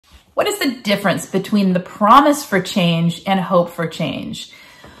What is the difference between the promise for change and hope for change?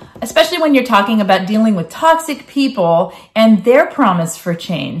 Especially when you're talking about dealing with toxic people and their promise for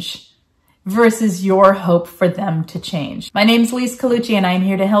change versus your hope for them to change. My name is Lise Colucci, and I'm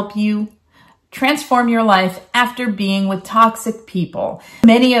here to help you transform your life after being with toxic people.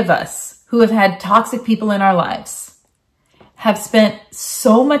 Many of us who have had toxic people in our lives have spent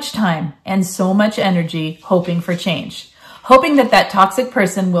so much time and so much energy hoping for change, hoping that that toxic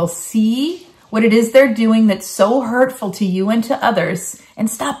person will see what it is they're doing that's so hurtful to you and to others and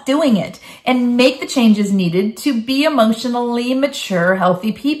stop doing it and make the changes needed to be emotionally mature,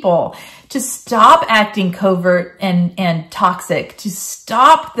 healthy people, to stop acting covert and toxic, to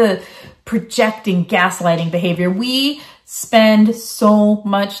stop the projecting, gaslighting behavior. We spend so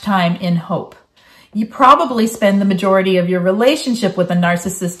much time in hope. You probably spend the majority of your relationship with a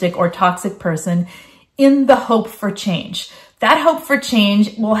narcissistic or toxic person in the hope for change. That hope for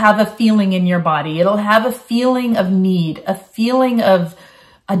change will have a feeling in your body. It'll have a feeling of need, a feeling of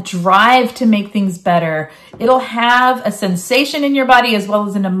a drive to make things better. It'll have a sensation in your body as well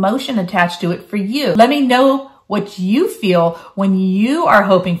as an emotion attached to it for you. Let me know what you feel when you are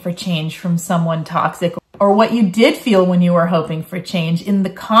hoping for change from someone toxic, or what you did feel when you were hoping for change in the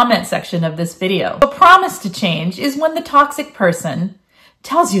comment section of this video. A promise to change is when the toxic person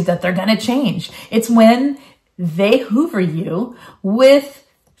tells you that they're going to change. It's when they hoover you with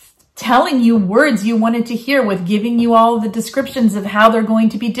telling you words you wanted to hear, with giving you all the descriptions of how they're going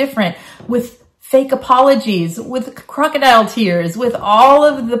to be different, with fake apologies, with crocodile tears, with all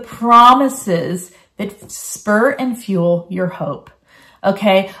of the promises that spur and fuel your hope.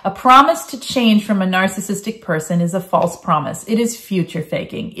 Okay, a promise to change from a narcissistic person is a false promise. It is future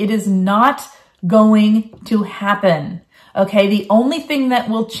faking. It is not going to happen. Okay, the only thing that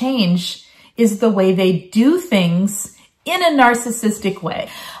will change is the way they do things in a narcissistic way.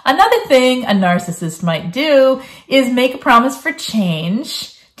 Another thing a narcissist might do is make a promise for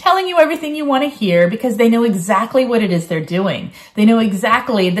change, telling you everything you want to hear because they know exactly what it is they're doing. They know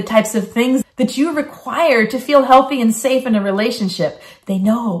exactly the types of things that you require to feel healthy and safe in a relationship. They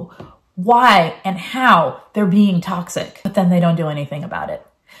know why and how they're being toxic, but then they don't do anything about it.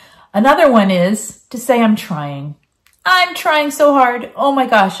 Another one is to say, I'm trying. I'm trying so hard. Oh my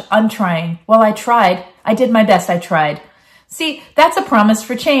gosh, I'm trying. Well, I tried. I did my best. I tried. See, that's a promise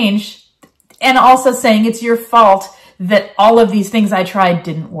for change, and also saying it's your fault that all of these things I tried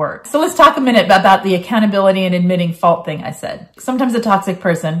didn't work. So let's talk a minute about the accountability and admitting fault thing I said. Sometimes a toxic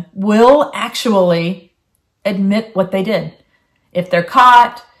person will actually admit what they did. If they're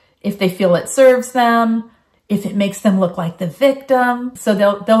caught, if they feel it serves them, if it makes them look like the victim. So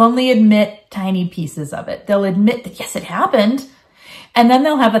they'll only admit tiny pieces of it. They'll admit that, yes, it happened. And then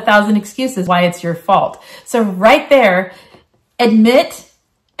they'll have 1,000 excuses why it's your fault. So right there, admit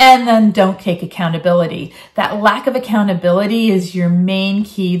and then don't take accountability. That lack of accountability is your main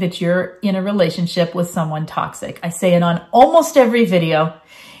key that you're in a relationship with someone toxic. I say it on almost every video,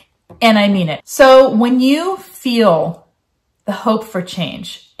 and I mean it. So when you feel the hope for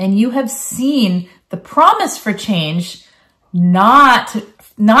change and you have seen the promise for change not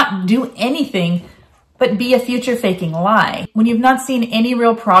do anything but be a future faking lie, when you've not seen any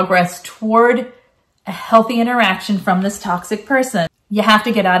real progress toward a healthy interaction from this toxic person, you have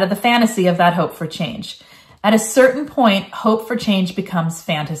to get out of the fantasy of that hope for change. At a certain point, hope for change becomes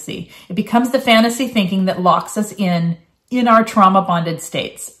fantasy. It becomes the fantasy thinking that locks us in our trauma bonded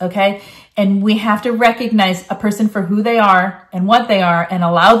states, okay? And we have to recognize a person for who they are and what they are and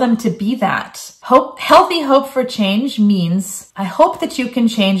allow them to be that. Healthy hope for change means I hope that you can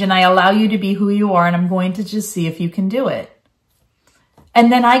change and I allow you to be who you are, and I'm going to just see if you can do it. And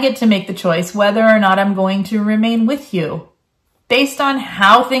then I get to make the choice whether or not I'm going to remain with you based on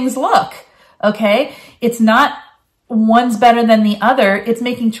how things look, okay? It's not one's better than the other. It's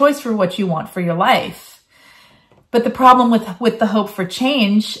making choice for what you want for your life. But the problem with the hope for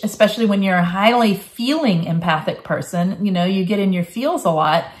change, especially when you're a highly feeling empathic person, you get in your feels a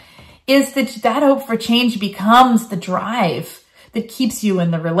lot, is that hope for change becomes the drive that keeps you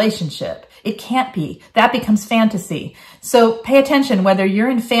in the relationship. It can't be. That becomes fantasy. So pay attention whether you're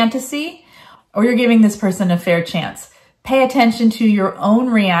in fantasy or you're giving this person a fair chance. Pay attention to your own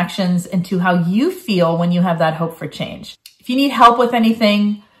reactions and to how you feel when you have that hope for change. If you need help with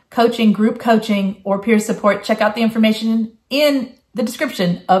anything, coaching, group coaching, or peer support, check out the information in the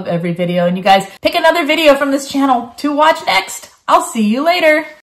description of every video. And you guys pick another video from this channel to watch next. I'll see you later.